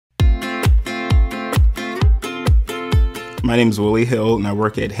My name is Willie Hill and I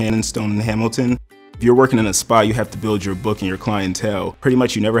work at Hand & Stone in Hamilton. If you're working in a spa, you have to build your book and your clientele. Pretty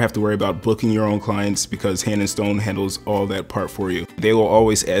much you never have to worry about booking your own clients because Hand & Stone handles all that part for you. They will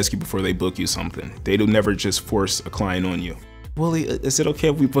always ask you before they book you something. They do never just force a client on you. Willie, is it okay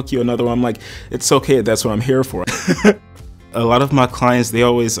if we book you another one? I'm like, it's okay, that's what I'm here for. A lot of my clients, they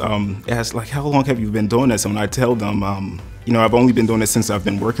always ask, like, how long have you been doing this? And when I tell them, you know, I've only been doing this since I've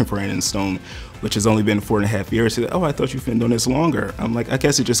been working for Hand & Stone, which has only been 4.5 years. They say, oh, I thought you've been doing this longer. I'm like, I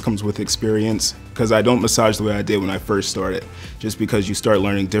guess it just comes with experience, because I don't massage the way I did when I first started, just because you start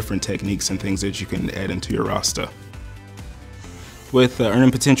learning different techniques and things that you can add into your roster. With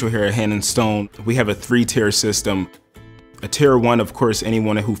earning potential here at Hand & Stone, we have a 3-tier system. A tier 1, of course,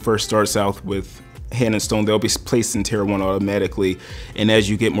 anyone who first starts out with Hand & Stone, they'll be placed in tier 1 automatically, and as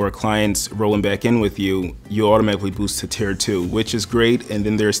you get more clients rolling back in with you, you'll automatically boost to tier 2, which is great. And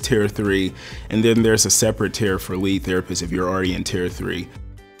then there's tier 3, and then there's a separate tier for lead therapists if you're already in tier 3.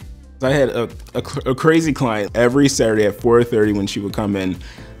 I had a crazy client every Saturday at 4:30 when she would come in.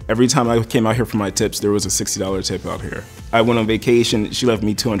 Every time I came out here for my tips, there was a $60 tip out here. I went on vacation, she left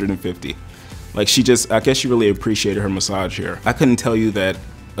me $250. Like, I guess she really appreciated her massage here. I couldn't tell you that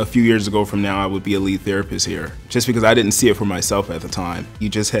a few years ago from now I would be a lead therapist here, just because I didn't see it for myself at the time. You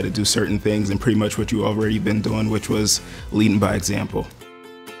just had to do certain things and pretty much what you already been doing, which was leading by example.